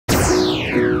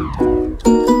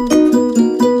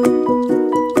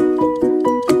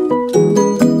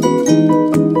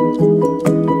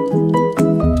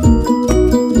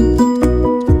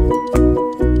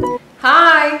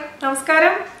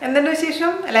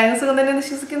എല്ലാവരും സുഖം തന്നെ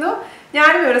വിശ്വസിക്കുന്നു.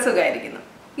 ഞാനും ഇവിടെ സുഖമായിരിക്കുന്നു.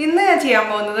 ഇന്ന് ഞാൻ ചെയ്യാൻ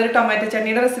പോകുന്നത് ഒരു ടൊമാറ്റോ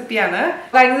ചട്നിയുടെ റെസിപ്പിയാണ്.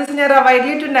 കഴിഞ്ഞ ദിവസം ഞാൻ റവ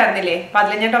ഇഡ്ലി ഇട്ടുണ്ടായിരുന്നില്ലേ, അപ്പോൾ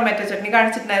അതിൽ ഞാൻ ടൊമാറ്റോ ചട്നി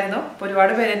കാണിച്ചിട്ടുണ്ടായിരുന്നു. അപ്പോൾ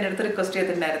ഒരുപാട് പേര് എൻ്റെ അടുത്ത് റിക്വസ്റ്റ്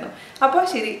ചെയ്തിട്ടുണ്ടായിരുന്നു. അപ്പോൾ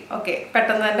ശരി, ഓക്കെ,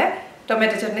 പെട്ടെന്ന് തന്നെ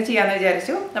ടൊമാറ്റോ ചട്നി ചെയ്യാമെന്ന്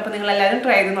വിചാരിച്ചു. അപ്പോൾ നിങ്ങളെല്ലാവരും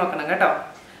ട്രൈ ചെയ്ത് നോക്കണം കേട്ടോ.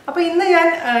 അപ്പോൾ ഇന്ന് ഞാൻ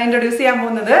ഇൻട്രൊഡ്യൂസ് ചെയ്യാൻ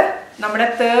പോകുന്നത് നമ്മുടെ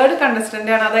തേർഡ്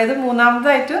കണ്ടസ്റ്റൻ്റ് ആണ്. അതായത്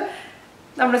മൂന്നാമതായിട്ട്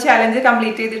നമ്മുടെ ചാലഞ്ച്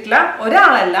കംപ്ലീറ്റ് ചെയ്തിട്ടുള്ള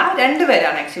ഒരാളല്ല,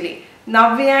 രണ്ടുപേരാണ് ആക്ച്വലി.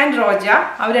 നവ്യ ആൻഡ് റോജ.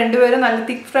 അവർ രണ്ടുപേരും നല്ല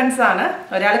തിക് ഫ്രണ്ട്സ് ആണ്.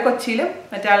 ഒരാൾ കൊച്ചിയിലും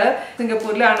മറ്റാൾ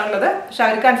സിംഗപ്പൂരിലാണുള്ളത്. പക്ഷെ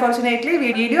അവർക്ക് അൺഫോർച്ചുനേറ്റ്ലി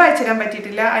വീഡിയോ അയച്ചു തരാൻ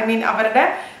പറ്റിയിട്ടില്ല. ഐ മീൻ അവരുടെ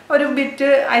ഒരു ബിറ്റ്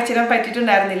അയച്ചു തരാൻ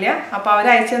പറ്റിയിട്ടുണ്ടായിരുന്നില്ല. അപ്പോൾ അവർ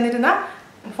അയച്ചു തന്നിരുന്ന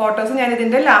ഫോട്ടോസ് ഞാൻ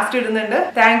ഇതിൻ്റെ ലാസ്റ്റ് ഇടുന്നുണ്ട്.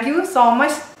 Thank you so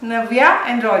much Navya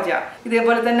and Roja.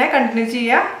 ഇതേപോലെ തന്നെ കണ്ടിന്യൂ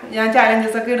ചെയ്യുക. ഞാൻ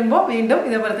ചാലഞ്ചസ് ഒക്കെ ഇടുമ്പോൾ വീണ്ടും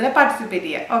ഇതേപോലെ തന്നെ പാർട്ടിസിപ്പേറ്റ്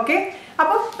ചെയ്യുക. ഓക്കെ,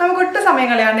 അപ്പോൾ നമുക്ക് ഒട്ടും സമയം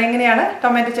കളയാണ്ട് എങ്ങനെയാണ്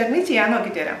ടൊമാറ്റോ ചട്നി ചെയ്യാൻ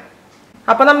നോക്കിയിട്ട് തരാം.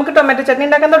 അപ്പോൾ നമുക്ക് ടൊമാറ്റോ ചട്നി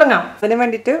ഉണ്ടാക്കാൻ തുടങ്ങാം. അതിന്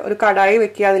വേണ്ടിയിട്ട് ഒരു കടായി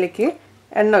വെക്കുക, അതിലേക്ക്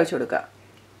എണ്ണ ഒഴിച്ചു കൊടുക്കുക.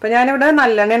 അപ്പോൾ ഞാനിവിടെ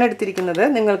നല്ലെണ്ണയാണ് എടുത്തിരിക്കുന്നത്.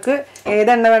 നിങ്ങൾക്ക്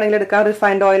ഏത് എണ്ണ വേണമെങ്കിലും എടുക്കാം.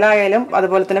 റിഫൈൻഡ് ഓയിൽ ആയാലും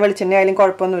അതുപോലെ തന്നെ വെളിച്ചെണ്ണ ആയാലും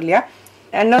കുഴപ്പമൊന്നുമില്ല.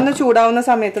 എണ്ണ ഒന്ന് ചൂടാവുന്ന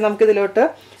സമയത്ത് നമുക്ക് ഇതിലോട്ട്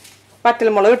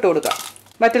വറ്റൽമുളക് ഇട്ട് കൊടുക്കാം.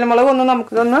 വറ്റൽമുളക്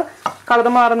നമുക്കിതൊന്ന് കളർ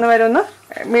മാറുന്ന വരെ ഒന്ന്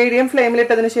മീഡിയം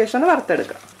ഫ്ലെയിമിലിട്ടതിന് ശേഷം ഒന്ന്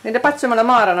വറുത്തെടുക്കുക. ഇതിൻ്റെ പച്ചമണം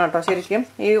മാറണം കേട്ടോ ശരിക്കും.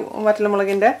 ഈ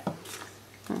വറ്റൽമുളകിൻ്റെ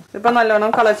ഇപ്പം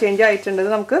നല്ലോണം കളർ ചേഞ്ച് ആയിട്ടുണ്ട്.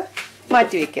 നമുക്ക്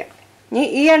മാറ്റി വയ്ക്കാം. ഇനി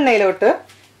ഈ എണ്ണയിലോട്ട്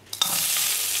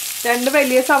 2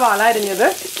 വലിയ സവാള അരിഞ്ഞത്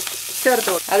ചേർത്ത്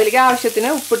കൊടുക്കുക. അതിലേക്ക് ആവശ്യത്തിന്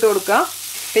ഉപ്പിട്ട് കൊടുക്കുക.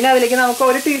 പിന്നെ അതിലേക്ക് നമുക്ക്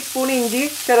 1 ടീസ്പൂൺ ഇഞ്ചി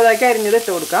ചെറുതാക്കി അരിഞ്ഞത്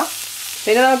ഇട്ട് കൊടുക്കാം.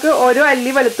 പിന്നെ നമുക്ക് 1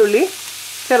 അല്ലി വെളുത്തുള്ളി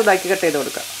ചെറുതാക്കി കട്ട് ചെയ്ത്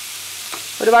കൊടുക്കാം.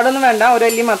 ഒരുപാടൊന്നും വേണ്ട, 1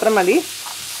 അല്ലി മാത്രം മതി.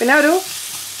 പിന്നെ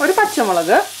ഒരു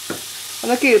പച്ചമുളക്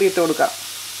ഒന്ന് കീറിയിട്ട് കൊടുക്കാം.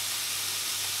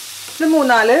 ഇത്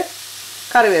 3-4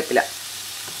 കറിവേപ്പില.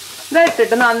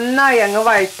 ഇതിട്ടിട്ട് നന്നായി അങ്ങ്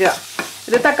വഴറ്റുക.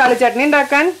 ഇത് തക്കാളി ചട്നി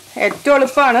ഉണ്ടാക്കാൻ ഏറ്റവും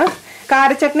എളുപ്പമാണ്.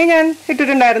 കാരച്ചട്നി ഞാൻ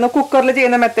ഇട്ടിട്ടുണ്ടായിരുന്നു കുക്കറിൽ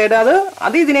ചെയ്യുന്ന മെത്തേഡ്.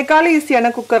 അത് ഇതിനേക്കാൾ ഈസിയാണ്,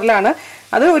 കുക്കറിലാണ്.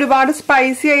 അത് ഒരുപാട്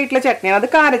സ്പൈസി ആയിട്ടുള്ള ചട്നിയാണ്. അത്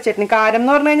കാരച്ചട്നി. കാരം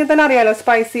എന്ന് പറഞ്ഞു കഴിഞ്ഞാൽ തന്നെ അറിയാലോ,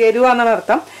 സ്പൈസി എരിവാന്നാണ്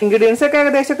അർത്ഥം. ഇൻഗ്രീഡിയൻസ് ഒക്കെ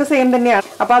ഏകദേശം ഒക്കെ സെയിം തന്നെയാണ്.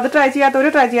 അപ്പൊ അത് ട്രൈ ചെയ്യാത്തവർ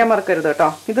ട്രൈ ചെയ്യാൻ മറക്കരുത് കേട്ടോ.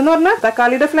 ഇതെന്ന് പറഞ്ഞാൽ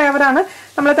തക്കാളിയുടെ ഫ്ലേവർ ആണ്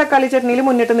നമ്മൾ തക്കാളി ചട്നിയിൽ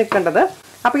മുന്നിട്ട് നിൽക്കേണ്ടത്.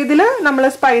 അപ്പൊ ഇതില് നമ്മൾ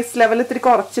സ്പൈസ് ലെവൽ ഇത്തിരി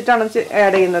കുറച്ചിട്ടാണ്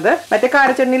ആഡ് ചെയ്യുന്നത്. മറ്റേ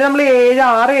കാരച്ചട്നിയിൽ നമ്മൾ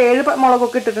 6-7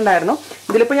 മുളകൊക്കെ ഇട്ടിട്ടുണ്ടായിരുന്നു.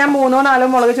 ഇതിലിപ്പോ ഞാൻ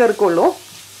 3-4 മുളക് ചേർക്കുള്ളൂ.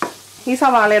 ഈ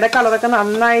സവാളയുടെ കളറൊക്കെ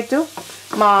നന്നായിട്ട്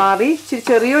മാറി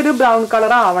ചെറിയൊരു ബ്രൗൺ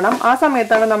കളർ ആവണം. ആ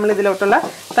സമയത്താണ് നമ്മൾ ഇതിലോട്ടുള്ള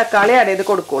തക്കാളി ആഡ് ചെയ്ത്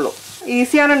കൊടുക്കുള്ളൂ.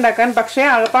 ഈസിയാണ് ഉണ്ടാക്കാൻ, പക്ഷേ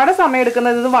അകപ്പാടെ സമയം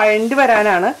എടുക്കുന്നത് ഇത് വഴണ്ടി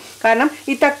വരാനാണ്. കാരണം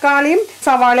ഈ തക്കാളിയും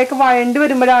സവാളയൊക്കെ വഴണ്ടി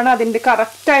വരുമ്പോഴാണ് അതിന്റെ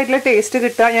കറക്റ്റ് ആയിട്ടുള്ള ടേസ്റ്റ്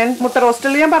കിട്ടുക. ഞാൻ മുട്ട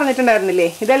റോസ്റ്റിൽ ഞാൻ പറഞ്ഞിട്ടുണ്ടായിരുന്നില്ലേ,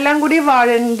 ഇതെല്ലാം കൂടി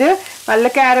വഴണ്ട് നല്ല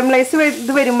കാരമലൈസ്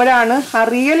ഇത് വരുമ്പോഴാണ് ആ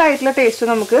റിയൽ ആയിട്ടുള്ള ടേസ്റ്റ്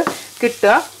നമുക്ക്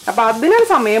കിട്ടുക. അപ്പൊ അതിനൊരു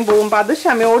സമയം പോകും. അപ്പൊ അത്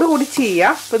ക്ഷമയോടുകൂടി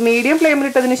ചെയ്യുക. ഇപ്പൊ മീഡിയം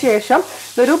ഫ്ലെയിമിലിട്ടതിന് ശേഷം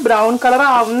ഇതൊരു ബ്രൗൺ കളർ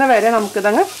ആവുന്ന വരെ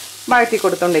നമുക്കിതങ്ങ് വഴറ്റി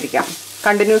കൊടുത്തോണ്ടിരിക്കാം.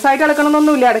 കണ്ടിന്യൂസ് ആയിട്ട്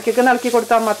ഇളക്കണമെന്നൊന്നുമില്ല, ഇടയ്ക്കൊക്കെ ഇളക്കി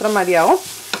കൊടുത്താൽ മാത്രം മതിയാവും.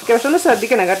 പക്ഷെ ഒന്ന്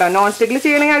ശ്രദ്ധിക്കണം കേട്ടോ, നോൺ സ്റ്റിക്കിൽ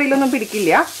ചെയ്യണമെങ്കിൽ അടിയിലൊന്നും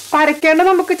പിടിക്കില്ല. അരക്കേണ്ട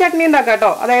നമുക്ക് ചട്നി ഉണ്ടാക്കാം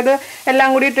കേട്ടോ. അതായത് എല്ലാം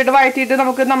കൂടി ഇട്ടിട്ട് വഴറ്റിയിട്ട്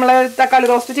നമുക്ക് നമ്മൾ തക്കാളി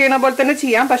റോസ്റ്റ് ചെയ്യുന്ന പോലെ തന്നെ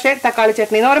ചെയ്യാം. പക്ഷേ തക്കാളി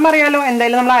ചട്നി എന്ന് പറയുമ്പോൾ അറിയാലോ,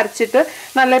 എന്തായാലും നമ്മൾ അരച്ചിട്ട്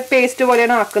നല്ല പേസ്റ്റ്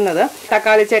പോലെയാണ് ആക്കുന്നത്.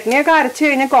 തക്കാളി ചട്നിയൊക്കെ അരച്ച്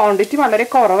കഴിഞ്ഞാൽ ക്വാണ്ടിറ്റി വളരെ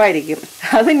കുറവായിരിക്കും.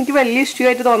 അതെനിക്ക് വലിയ ഇഷ്യൂ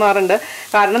ആയിട്ട് തോന്നാറുണ്ട്.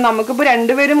 കാരണം നമുക്കിപ്പോൾ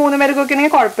 2 പേര് 3 പേർക്കൊക്കെ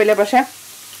ആണെങ്കിൽ കുഴപ്പമില്ല. പക്ഷെ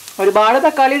ഒരുപാട്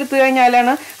തക്കാളി എടുത്തു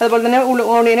കഴിഞ്ഞാലാണ്, അതുപോലെ തന്നെ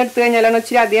ഓണിയൻ എടുത്തു കഴിഞ്ഞാലാണ്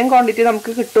ഇച്ചിരി അധികം ക്വാണ്ടിറ്റി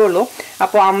നമുക്ക് കിട്ടുള്ളൂ.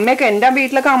 അപ്പോൾ അമ്മയൊക്കെ എൻ്റെ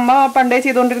വീട്ടിലൊക്കെ അമ്മ പണ്ടേ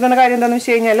ചെയ്തുകൊണ്ടിരുന്ന കാര്യം എന്താണെന്ന്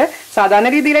വെച്ച് കഴിഞ്ഞാൽ, സാധാരണ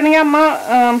രീതിയിലാണെങ്കിൽ അമ്മ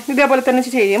ഇതേപോലെ തന്നെ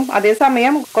ചെയ്യും.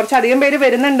 അതേസമയം കുറച്ചധികം പേര്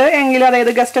വരുന്നുണ്ട് എങ്കിലും,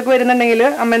 അതായത് ഗസ്റ്റ് ഒക്കെ വരുന്നുണ്ടെങ്കിൽ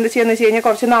അമ്മ എന്ത് ചെയ്യുന്നത് വെച്ച് കഴിഞ്ഞാൽ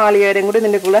കുറച്ച് നാളികേരം കൂടി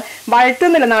ഇതിൻ്റെ കൂടെ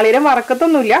വഴറ്റുന്നില്ല. നാളികേരം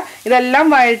വറക്കത്തൊന്നുമില്ല. ഇതെല്ലാം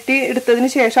വഴറ്റി എടുത്തതിന്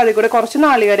ശേഷം അതിൽ കൂടെ കുറച്ച്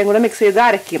നാളികേരം കൂടെ മിക്സ് ചെയ്ത്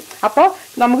അരയ്ക്കും. അപ്പോൾ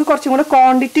നമുക്ക് കുറച്ചും കൂടെ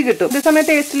ക്വാണ്ടിറ്റി കിട്ടും. ഇതേ സമയം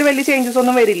ടേസ്റ്റിൽ വലിയ ചേഞ്ചസ്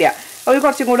ഒന്നും വരില്ല.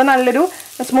 കുറച്ചും കൂടെ നല്ലൊരു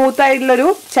സ്മൂത്ത് ആയിട്ടുള്ളൊരു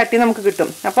ചട്നി നമുക്ക് കിട്ടും.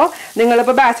 അപ്പോൾ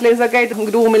നിങ്ങളിപ്പോൾ ബാച്ചിലേഴ്സ് ഒക്കെ ആയിട്ട്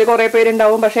റൂമിൽ കുറേ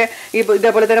പേരുണ്ടാവും. പക്ഷേ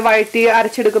ഇതേപോലെ തന്നെ വഴറ്റി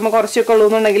അരച്ചെടുക്കുമ്പോൾ കുറച്ചൊക്കെ ഉള്ളൂ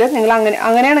എന്നുണ്ടെങ്കിൽ നിങ്ങൾ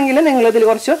അങ്ങനെയാണെങ്കിൽ നിങ്ങൾ ഇതിൽ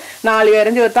കുറച്ച്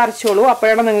നാളികേരം ചേർത്ത് അരച്ചോളൂ.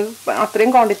 അപ്പോഴാണ് നിങ്ങൾക്ക്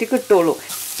അത്രയും ക്വാണ്ടിറ്റി കിട്ടുള്ളൂ.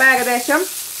 ഇപ്പം ഏകദേശം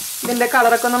ഇതിൻ്റെ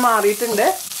കളറൊക്കെ ഒന്ന് മാറിയിട്ടുണ്ട്.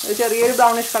 ചെറിയൊരു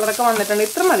ബ്രൗണിഷ് കളറൊക്കെ വന്നിട്ടുണ്ട്.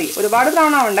 ഇത്ര മതി, ഒരുപാട്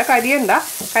ബ്രൗൺ ആവണ്ട,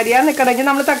 കരിയാൻ നിൽക്കണമെങ്കിൽ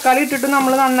നമ്മൾ തക്കാളി ഇട്ടിട്ട്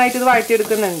നമ്മൾ നന്നായിട്ട് ഇത്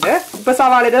വഴറ്റിയെടുക്കുന്നുണ്ട്. ഇപ്പൊ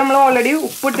സവാളയിൽ നമ്മൾ ഓൾറെഡി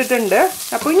ഉപ്പിട്ടിട്ടുണ്ട്.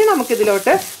 അപ്പോൾ ഇനി നമുക്ക്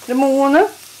ഇതിലോട്ട് 3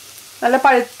 നല്ല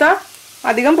പഴുത്ത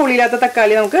അധികം പുളിയില്ലാത്ത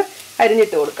തക്കാളി നമുക്ക്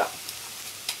അരിഞ്ഞിട്ട് കൊടുക്കാം.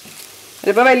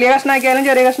 ഇതിപ്പോൾ വലിയ കഷ്ണാക്കിയാലും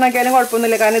ചെറിയ കഷ്ണാക്കിയാലും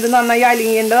കുഴപ്പമൊന്നുമില്ല. കാരണം ഇത് നന്നായി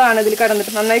അലിയേണ്ടതാണ്. ഇതിൽ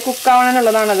കിടന്നിട്ട് നന്നായി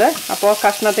കുക്കാവാനുള്ളതാണത്. അപ്പോൾ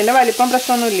കഷ്ണത്തിന്റെ വലിപ്പം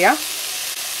പ്രശ്നമൊന്നുമില്ല.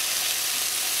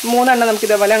 3 നമുക്ക്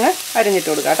ഇതേപോലെ അങ്ങ് അരിഞ്ഞിട്ട്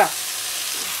കൊടുക്കാം കേട്ടോ.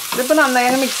 ഇതിപ്പോൾ നന്നായി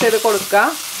അങ്ങ് മിക്സ് ചെയ്ത് കൊടുക്കുക.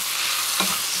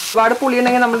 ഒരുപാട് പുളി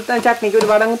ഉണ്ടെങ്കിൽ നമ്മൾ ചട്നിക്ക്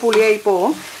ഒരുപാട് അങ്ങ് പുളിയായി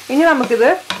പോവും. ഇനി നമുക്കിത്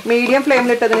മീഡിയം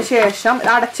ഫ്ലെയിമിലിട്ടതിന് ശേഷം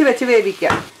അടച്ച് വെച്ച്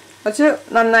വേവിക്കാം. കുറച്ച്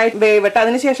നന്നായിട്ട് വേവട്ടെ.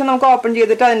 അതിനുശേഷം നമുക്ക് ഓപ്പൺ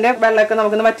ചെയ്തിട്ട് അതിന്റെ വെള്ളമൊക്കെ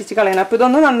നമുക്കൊന്ന് വറ്റിച്ച് കളയണം. അപ്പോൾ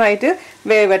ഇതൊന്ന് നന്നായിട്ട്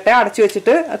വേവട്ടെ. അടച്ചു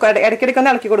വെച്ചിട്ട് ഇടയ്ക്കിടയ്ക്ക്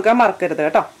ഒന്ന് ഇളക്കി കൊടുക്കാൻ മറക്കരുത്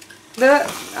കേട്ടോ. ഇത്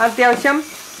അത്യാവശ്യം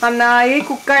നന്നായി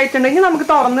കുക്കായിട്ടുണ്ടെങ്കിൽ നമുക്ക്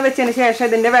തുറന്ന് വെച്ചതിന് ശേഷം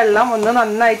ഇതിന്റെ വെള്ളം ഒന്ന്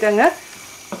നന്നായിട്ട് അങ്ങ്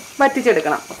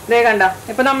വറ്റിച്ചെടുക്കണം. ഇതേ കണ്ട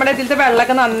ഇപ്പൊ നമ്മുടെ ഇതിലത്തെ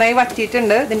വെള്ളമൊക്കെ നന്നായി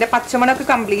വറ്റിയിട്ടുണ്ട്. ഇതിന്റെ പച്ചമണമൊക്കെ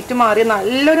കംപ്ലീറ്റ് മാറി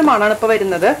നല്ലൊരു മണമാണ് ഇപ്പൊ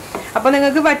വരുന്നത്. അപ്പൊ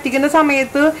നിങ്ങൾക്ക് വറ്റിക്കുന്ന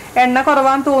സമയത്ത് എണ്ണ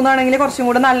കുറവാന്ന് തോന്നുകയാണെങ്കിൽ കുറച്ചും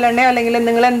കൂടെ നല്ലെണ്ണ അല്ലെങ്കിൽ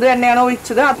നിങ്ങൾ എന്ത് എണ്ണയാണോ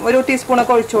ഒഴിച്ചത് ഒരു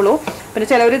ടീസ്പൂണൊക്കെ ഒഴിച്ചോളൂ. പിന്നെ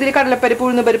ചിലവർ ഇതിൽ കടലപ്പരിപ്പ്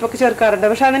ഉഴുന്നുപരിപ്പൊക്കെ ചേർക്കാറുണ്ട്.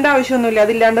 പക്ഷെ അതിന്റെ ആവശ്യമൊന്നുമില്ല.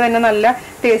 അതില്ലാണ്ട് തന്നെ നല്ല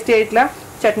ടേസ്റ്റി ആയിട്ടുള്ള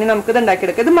ചട്നി നമുക്ക് ഇത്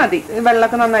ഉണ്ടാക്കിയെടുക്കാം. ഇത് മതി.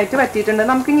 വെള്ളമൊക്കെ നന്നായിട്ട് വറ്റിയിട്ടുണ്ട്.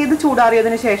 നമുക്കിനി ഇത്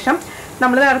ചൂടാറിയതിനു ശേഷം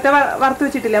നമ്മൾ നേരത്തെ വറുത്ത്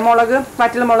വെച്ചിട്ടില്ലേ മുളക്,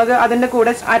 വറ്റൽ മുളക്, അതിന്റെ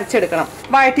കൂടെ അരച്ചെടുക്കണം.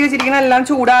 വഴറ്റി വെച്ചിരിക്കുന്ന എല്ലാം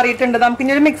ചൂടാറിയിട്ടുണ്ട്.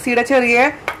 നമുക്കിനി ഒരു മിക്സിയുടെ ചെറിയ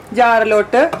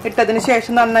ജാറിലോട്ട് ഇട്ടതിന്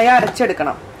ശേഷം നന്നായി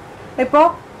അരച്ചെടുക്കണം. ഇപ്പോൾ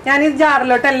ഞാൻ ഈ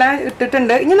ജാറിലോട്ട് എല്ലാം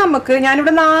ഇട്ടിട്ടുണ്ട്. ഇനി നമുക്ക്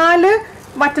ഞാനിവിടെ 4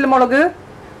 വറ്റൽ മുളക്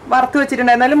വറുത്ത്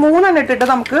വെച്ചിട്ടുണ്ടായിരുന്നു. അതിൽ 3 ഇട്ടിട്ട്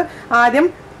നമുക്ക് ആദ്യം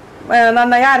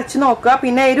നന്നായി അരച്ച് നോക്കുക.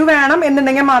 പിന്നെ എരിവ് വേണം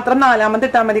എന്നുണ്ടെങ്കിൽ മാത്രം 4ാമത്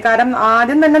ഇട്ടാൽ മതി. കാരണം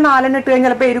ആദ്യം തന്നെ 4 ഇട്ട്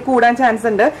കഴിഞ്ഞാൽ ചിലപ്പോൾ എരിവ് കൂടാൻ ചാൻസ്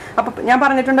ഉണ്ട്. അപ്പൊ ഞാൻ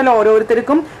പറഞ്ഞിട്ടുണ്ടല്ലോ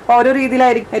ഓരോരുത്തർക്കും ഓരോ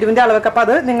രീതിയിലായിരിക്കും എരിവിന്റെ അളവൊക്കെ. അപ്പൊ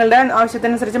അത് നിങ്ങളുടെ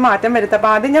ആവശ്യത്തിനനുസരിച്ച് മാറ്റം വരുത്തുക. അപ്പൊ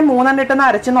ആദ്യം ഞാൻ 3 ഇട്ടൊന്ന്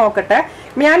അരച്ച് നോക്കട്ടെ.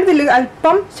 ഞാനിതിൽ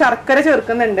അല്പം ശർക്കര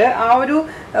ചേർക്കുന്നുണ്ട്. ആ ഒരു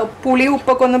പുളി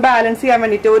ഉപ്പൊക്കെ ഒന്ന് ബാലൻസ് ചെയ്യാൻ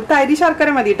വേണ്ടിയിട്ട്. ഒരു തരി ശർക്കര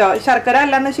മതി കേട്ടോ. ശർക്കര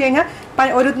അല്ലാന്ന് വെച്ച് കഴിഞ്ഞാൽ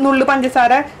ഒരു നുള്ളു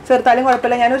പഞ്ചസാര ചേർത്താലും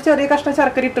കുഴപ്പമില്ല. ഞാനൊരു ചെറിയ കഷ്ണം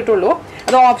ശർക്കര ഇട്ടിട്ടുള്ളൂ.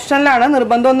 അത് ഓപ്ഷനിലാണ്,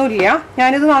 നിർബന്ധമൊന്നുമില്ല.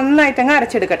 ഞാനിത് നന്നായിട്ട് അങ്ങ്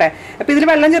അരച്ചെടുക്കട്ടെ. അപ്പൊ ഇതിൽ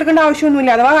വെള്ളം ചേർക്കേണ്ട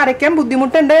ആവശ്യമൊന്നുമില്ല. അഥവാ അരയ്ക്കാൻ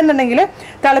ബുദ്ധിമുട്ടുണ്ട് എന്നുണ്ടെങ്കിൽ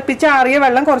തിളപ്പിച്ച് ആറിയ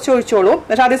വെള്ളം കുറച്ച് ഒഴിച്ചോളൂ.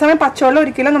 പക്ഷെ അതേസമയം പച്ചവെള്ളം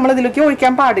ഒരിക്കലും നമ്മൾ ഇതിലേക്ക്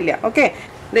ഒഴിക്കാൻ പാടില്ല. ഓക്കെ,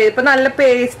 ഇപ്പൊ നല്ല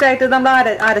പേസ്റ്റ് ആയിട്ട് നമ്മൾ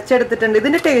അരച്ചെടുത്തിട്ടുണ്ട്.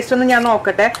 ഇതിന്റെ ടേസ്റ്റ് ഒന്ന് ഞാൻ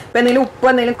നോക്കട്ടെ. ഇപ്പൊ എന്തെങ്കിലും ഉപ്പ്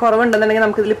എന്തെങ്കിലും കുറവുണ്ടെന്നുണ്ടെങ്കിൽ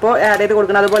നമുക്ക് ഇതിലിപ്പോ ആഡ് ചെയ്ത്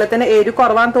കൊടുക്കണം. അതുപോലെ തന്നെ എരിവ്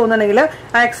കുറവാന്ന് തോന്നുന്നുണ്ടെങ്കിൽ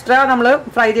ആ എക്സ്ട്രാ നമ്മൾ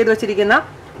ഫ്രൈ ചെയ്ത് വെച്ചിരിക്കുന്ന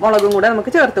മുളകും കൂടെ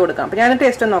നമുക്ക് ചേർത്ത് കൊടുക്കാം. അപ്പൊ ഞാൻ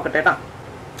ടേസ്റ്റ് ഒന്ന് നോക്കട്ടെ കേട്ടോ.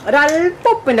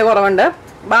 ഒരല്പം ഉപ്പിന്റെ കുറവുണ്ട്.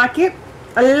 ബാക്കി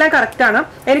എല്ലാം കറക്റ്റ് ആണ്.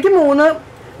 എനിക്ക് 3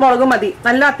 മുളക് മതി.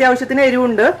 നല്ല അത്യാവശ്യത്തിന്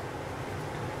എരിവുണ്ട്.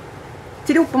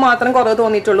 ഇച്ചിരി ഉപ്പ് മാത്രം കുറവ്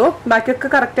തോന്നിയിട്ടുള്ളൂ. ബാക്കിയൊക്കെ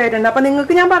കറക്റ്റ് ആയിട്ടുണ്ട്. അപ്പൊ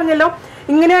നിങ്ങൾക്ക് ഞാൻ പറഞ്ഞല്ലോ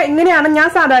ഇങ്ങനെയാണ് ഞാൻ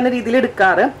സാധാരണ രീതിയിൽ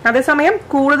എടുക്കാറ്. അതേസമയം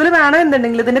കൂടുതൽ വേണം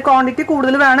എന്നുണ്ടെങ്കിൽ, ഇതിന്റെ ക്വാണ്ടിറ്റി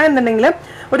കൂടുതൽ വേണം എന്നുണ്ടെങ്കിൽ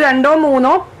ഒരു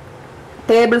 2-3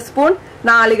 ടേബിൾ സ്പൂൺ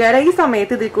നാളികേരം ഈ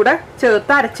സമയത്ത് ഇതിൽ കൂടെ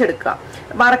ചേർത്ത് അരച്ചെടുക്കുക.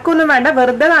 വറക്കൊന്നും വേണ്ട,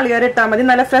 വെറുതെ നാളികേരം ഇട്ടാൽ മതി.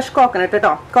 നല്ല ഫ്രഷ് കോക്കനട്ട്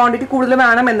കേട്ടോ. ക്വാണ്ടിറ്റി കൂടുതൽ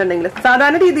വേണം എന്നുണ്ടെങ്കിൽ.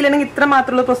 സാധാരണ രീതിയിലാണെങ്കിൽ ഇത്ര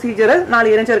മാത്രമുള്ള പ്രൊസീജിയർ,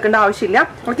 നാളികേരം ചേർക്കേണ്ട ആവശ്യമില്ല.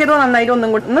 ഓക്കെ, ഇത് നന്നായിട്ട്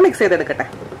ഒന്നും കൂടി ഒന്ന് മിക്സ് ചെയ്തെടുക്കട്ടെ.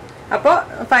 അപ്പോൾ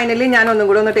ഫൈനലി ഞാൻ ഒന്നും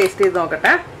കൂടി ഒന്ന് ടേസ്റ്റ് ചെയ്ത്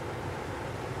നോക്കട്ടെ.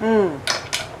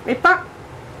 ഇപ്പൊ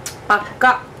പക്ക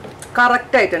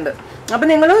കറക്റ്റ് ആയിട്ടുണ്ട്. അപ്പൊ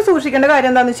നിങ്ങൾ സൂക്ഷിക്കേണ്ട കാര്യം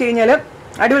എന്താണെന്ന് വെച്ച് കഴിഞ്ഞാൽ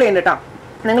അടിപൊളിയുണ്ട് കേട്ടോ.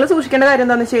 നിങ്ങൾ സൂക്ഷിക്കേണ്ട കാര്യം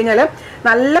എന്താണെന്ന് വെച്ച് കഴിഞ്ഞാൽ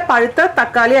നല്ല പഴുത്ത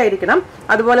തക്കാളി ആയിരിക്കണം.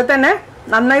 അതുപോലെ തന്നെ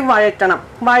നന്നായി വഴറ്റണം.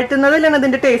 വഴറ്റുന്നതിലാണ്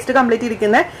ഇതിന്റെ ടേസ്റ്റ് കംപ്ലീറ്റ്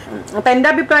ഇരിക്കുന്നത്. അപ്പൊ എന്റെ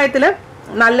അഭിപ്രായത്തിൽ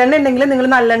നല്ലെണ്ണ ഉണ്ടെങ്കിൽ നിങ്ങൾ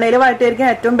നല്ലെണ്ണയിൽ വഴറ്റിയായിരിക്കും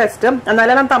ഏറ്റവും ബെസ്റ്റ്.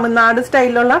 എന്നാലും തമിഴ്നാട്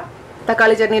സ്റ്റൈലിലുള്ള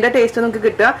തക്കാളി ചട്നിയുടെ ടേസ്റ്റ് നിങ്ങൾക്ക്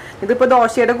കിട്ടുക. ഇതിപ്പോ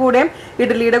ദോശയുടെ കൂടെയും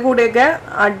ഇഡ്ഡലിയുടെ കൂടെയൊക്കെ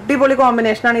അടിപൊളി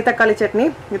കോമ്പിനേഷനാണ് ഈ തക്കാളി ചട്നി.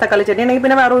 ഈ തക്കാളി ചട്നി ആണെങ്കിൽ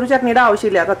പിന്നെ വേറെ ഒരു ചട്നിയുടെ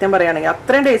ആവശ്യമില്ല സത്യം പറയുകയാണെങ്കിൽ.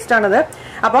 അത്രയും ടേസ്റ്റ് ആണത്.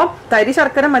 അപ്പോൾ തരി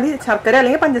ശർക്കര മതി. ശർക്കര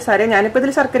അല്ലെങ്കിൽ പഞ്ചസാര. ഞാനിപ്പോ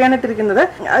ഇതിൽ ശർക്കരയാണ് ഇട്ടിരിക്കുന്നത്.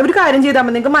 ഒരു കാര്യം ചെയ്താൽ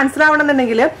മതി. നിങ്ങൾക്ക്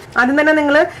മനസ്സിലാവണമെന്നുണ്ടെങ്കിൽ ആദ്യം തന്നെ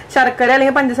നിങ്ങൾ ശർക്കര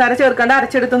അല്ലെങ്കിൽ പഞ്ചസാര ചേർക്കാണ്ട്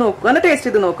അരച്ചെടുത്ത് നോക്കുക. ഒന്ന് ടേസ്റ്റ്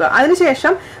ചെയ്ത് നോക്കുക.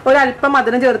 അതിനുശേഷം ഒരല്പം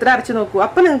മധുരം ചേർത്തിട്ട് അരച്ച് നോക്കുക.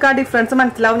 അപ്പൊ നിങ്ങൾക്ക് ആ ഡിഫറൻസ്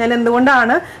മനസ്സിലാവും ഞാൻ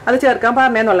എന്തുകൊണ്ടാണ് അത് ചേർക്കാൻ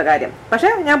പറഞ്ഞതെന്നുള്ള കാര്യം.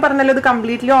 പക്ഷെ ഞാൻ പറഞ്ഞല്ലോ ഇത്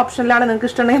കംപ്ലീറ്റ്ലി ഓപ്ഷനിലാണ്.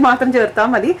 നിങ്ങൾക്ക് ഇഷ്ടമുണ്ടെങ്കിൽ മാത്രം ചേർത്താൽ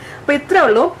മതി. അപ്പൊ ഇത്രേ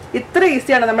ഉള്ളൂ. ഇത്ര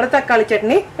ഈസിയാണ് നമ്മുടെ തക്കാളി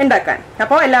ചട്നി ഉണ്ടാക്കാൻ.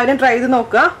 അപ്പോൾ എല്ലാവരും ട്രൈ ചെയ്ത്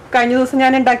നോക്കുക. കഴിഞ്ഞ ദിവസം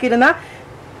ഞാൻ ഉണ്ടാക്കിയിരുന്ന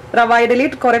റവ ഇഡലി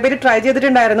കുറെ പേര് ട്രൈ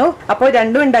ചെയ്തിട്ടുണ്ടായിരുന്നു. അപ്പോൾ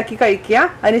രണ്ടും ഉണ്ടാക്കി കഴിക്കുക.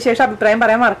 അതിനുശേഷം അഭിപ്രായം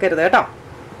പറയാൻ മറക്കരുത് കേട്ടോ.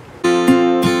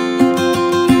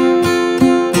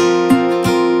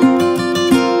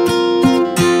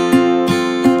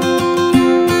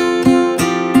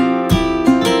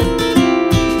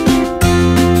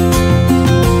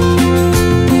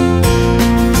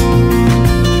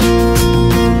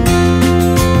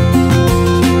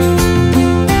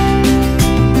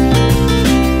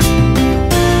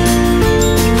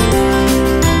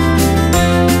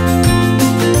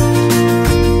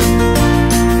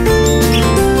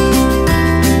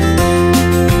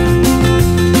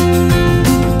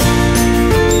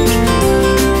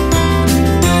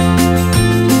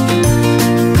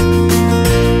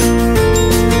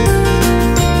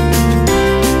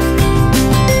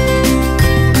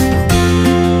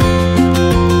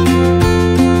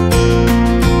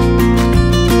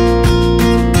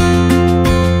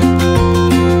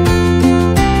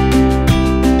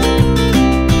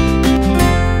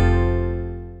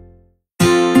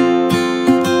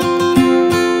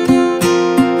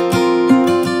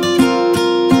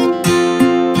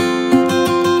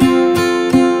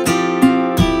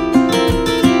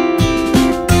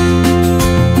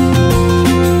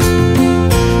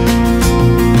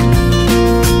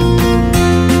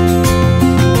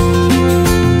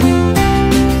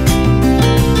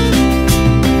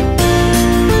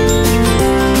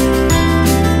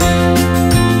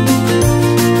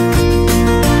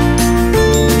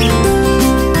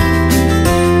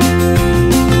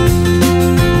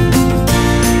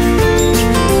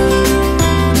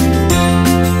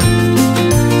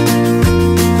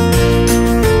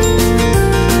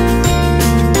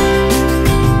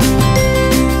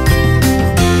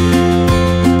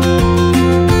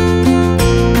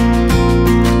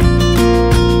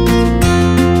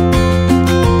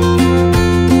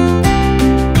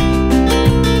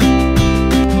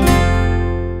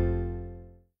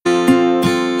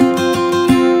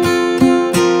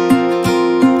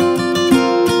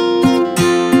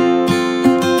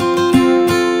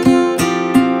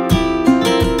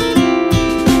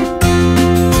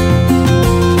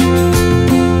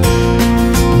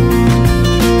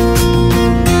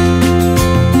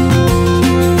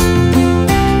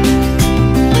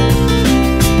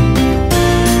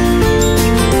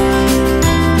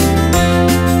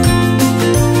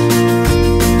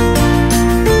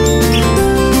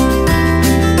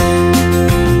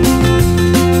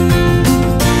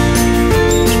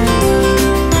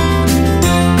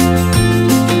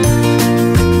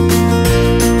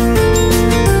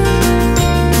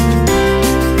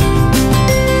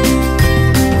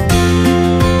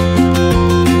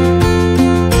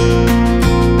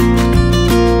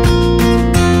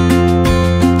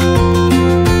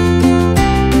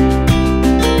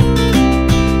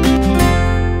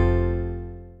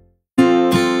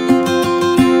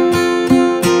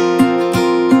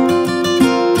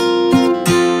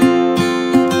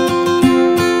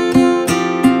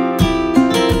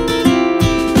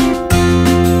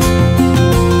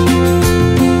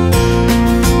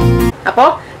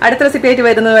 അടുത്ത റെസിപ്പി ആയിട്ട്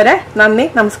വരുന്നതുവരെ നന്ദി,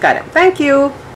 നമസ്കാരം. Thank you.